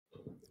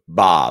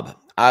Bob.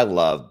 I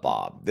love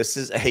Bob. This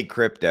is a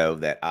crypto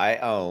that I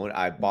own.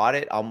 I bought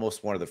it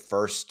almost one of the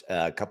first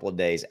couple of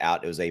days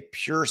out. It was a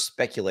pure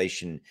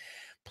speculation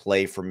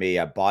play for me.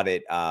 I bought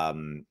it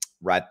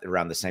right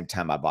around the same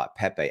time I bought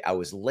Pepe. I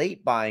was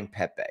late buying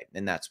Pepe,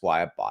 and that's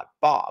why I bought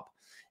Bob.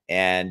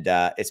 And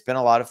it's been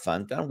a lot of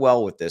fun. Done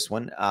well with this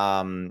one.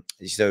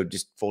 So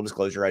just full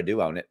disclosure, I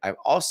do own it. I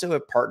also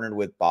have partnered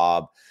with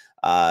Bob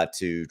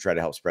to try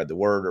to help spread the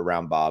word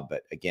around Bob.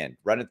 But again,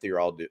 run it through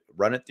your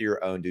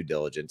own due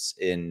diligence,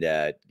 and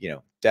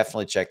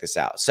definitely check this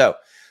out. So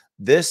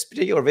this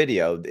particular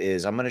video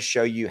is I'm going to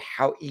show you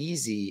how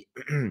easy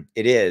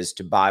it is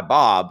to buy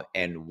Bob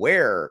and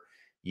where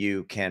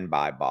you can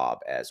buy Bob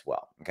as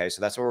well. Okay,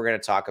 so that's what we're going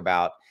to talk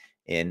about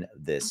in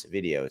this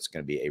video. It's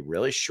going to be a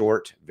really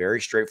short,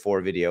 very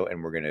straightforward video, and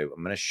I'm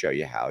going to show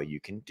you how you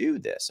can do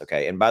this.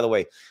 Okay, and by the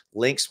way,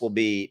 links will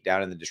be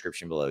down in the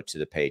description below to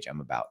the page I'm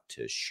about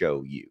to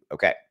show you.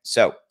 Okay,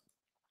 so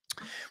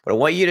what I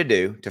want you to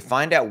do to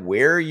find out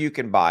where you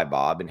can buy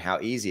Bob and how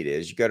easy it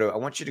is, I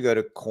want you to go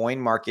to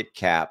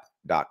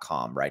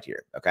coinmarketcap.com right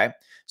here. Okay,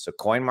 so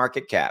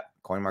coinmarketcap.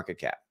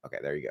 Okay,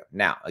 there you go.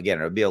 Now, again,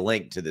 it'll be a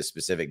link to the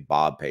specific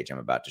Bob page I'm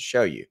about to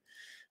show you.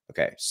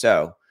 Okay,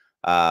 so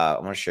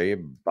I'm going to show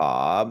you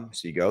Bob.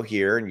 So you go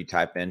here and you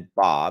type in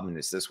Bob, and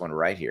it's this one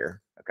right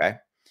here. Okay.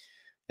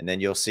 And then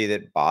you'll see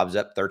that Bob's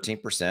up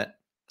 13%.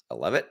 I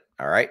love it.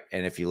 All right.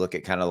 And if you look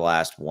at kind of the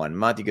last 1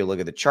 month, you can look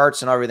at the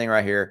charts and everything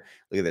right here.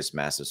 Look at this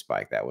massive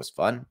spike. That was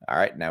fun. All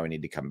right. Now we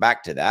need to come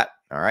back to that.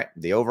 All right.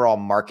 The overall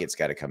market's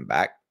got to come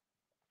back.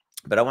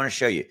 But I want to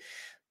show you,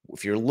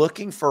 if you're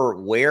looking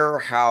for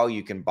how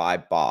you can buy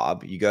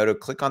Bob, you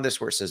click on this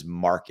where it says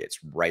markets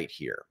right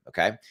here.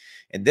 Okay.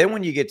 And then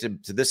when you get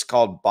to this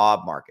called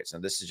Bob markets,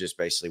 and this is just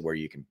basically where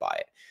you can buy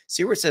it.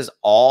 See where it says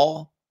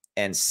all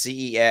and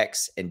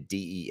CEX and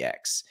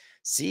DEX.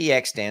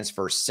 CEX stands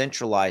for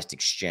centralized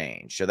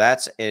exchange. So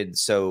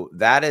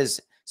that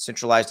is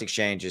centralized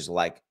exchanges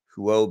like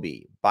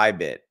Huobi,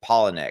 Bybit,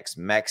 Poloniex,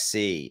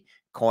 MEXC,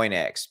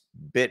 CoinEx,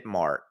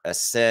 Bitmart,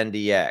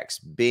 AscendEX,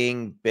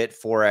 Bing,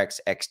 Bit4x,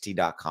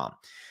 XT.com.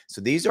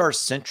 So these are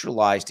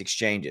centralized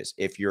exchanges.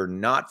 If you're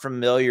not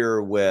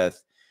familiar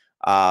with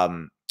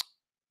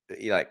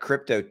like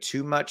crypto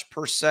too much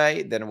per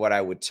se, then what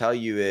I would tell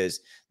you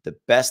is the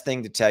best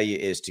thing to tell you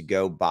is to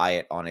go buy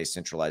it on a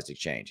centralized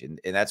exchange. And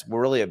that's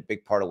really a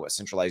big part of what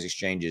centralized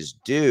exchanges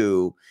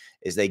do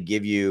is they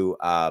give you,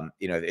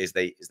 is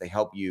they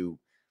help you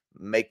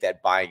make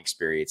that buying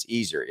experience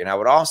easier. And I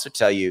would also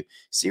tell you,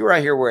 see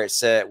right here where it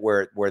said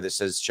where this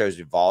says shows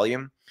you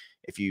volume.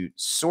 If you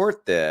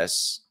sort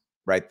this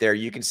right there,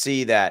 you can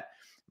see that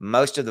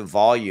most of the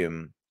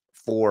volume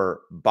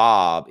for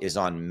Bob is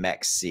on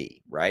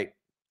MEXC, right?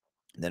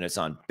 Then it's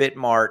on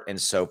Bitmart and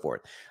so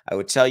forth. I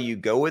would tell you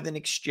go with an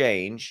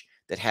exchange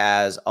that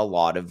has a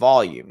lot of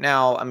volume.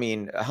 Now, I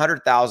mean,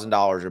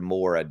 $100,000 or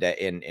more a day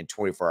in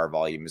 24-hour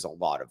volume is a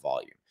lot of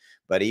volume.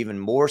 But even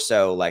more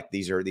so, like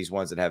these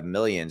ones that have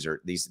millions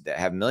or these that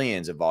have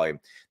millions of volume,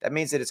 that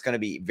means that it's going to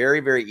be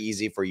very, very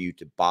easy for you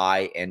to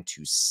buy and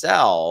to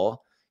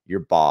sell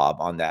your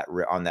Bob on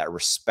that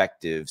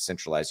respective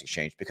centralized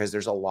exchange because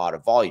there's a lot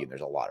of volume.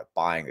 There's a lot of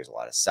buying. There's a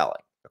lot of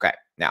selling. Okay.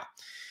 Now,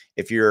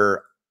 if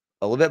you're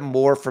a little bit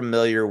more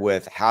familiar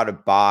with how to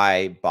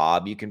buy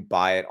Bob, you can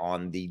buy it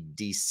on the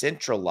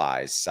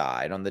decentralized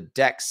side, on the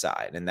DEX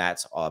side, and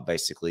that's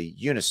basically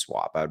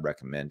Uniswap. I would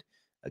recommend,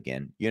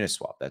 again,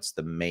 Uniswap. That's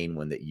the main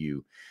one that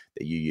you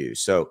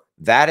use. So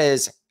that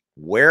is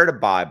where to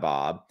buy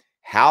Bob,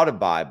 how to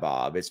buy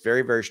Bob. It's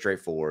very, very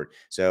straightforward.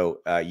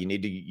 So you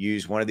need to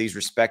use one of these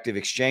respective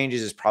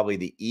exchanges is probably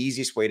the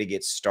easiest way to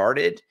get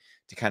started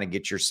to kind of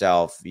get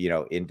yourself,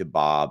 into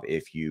Bob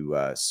if you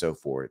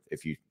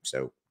if you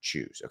so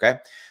choose. Okay.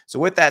 So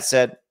with that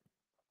said,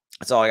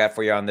 that's all I got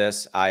for you on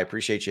this. I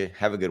appreciate you.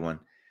 Have a good one.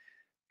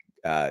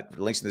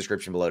 Links in the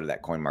description below to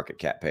that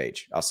CoinMarketCap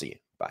page. I'll see you.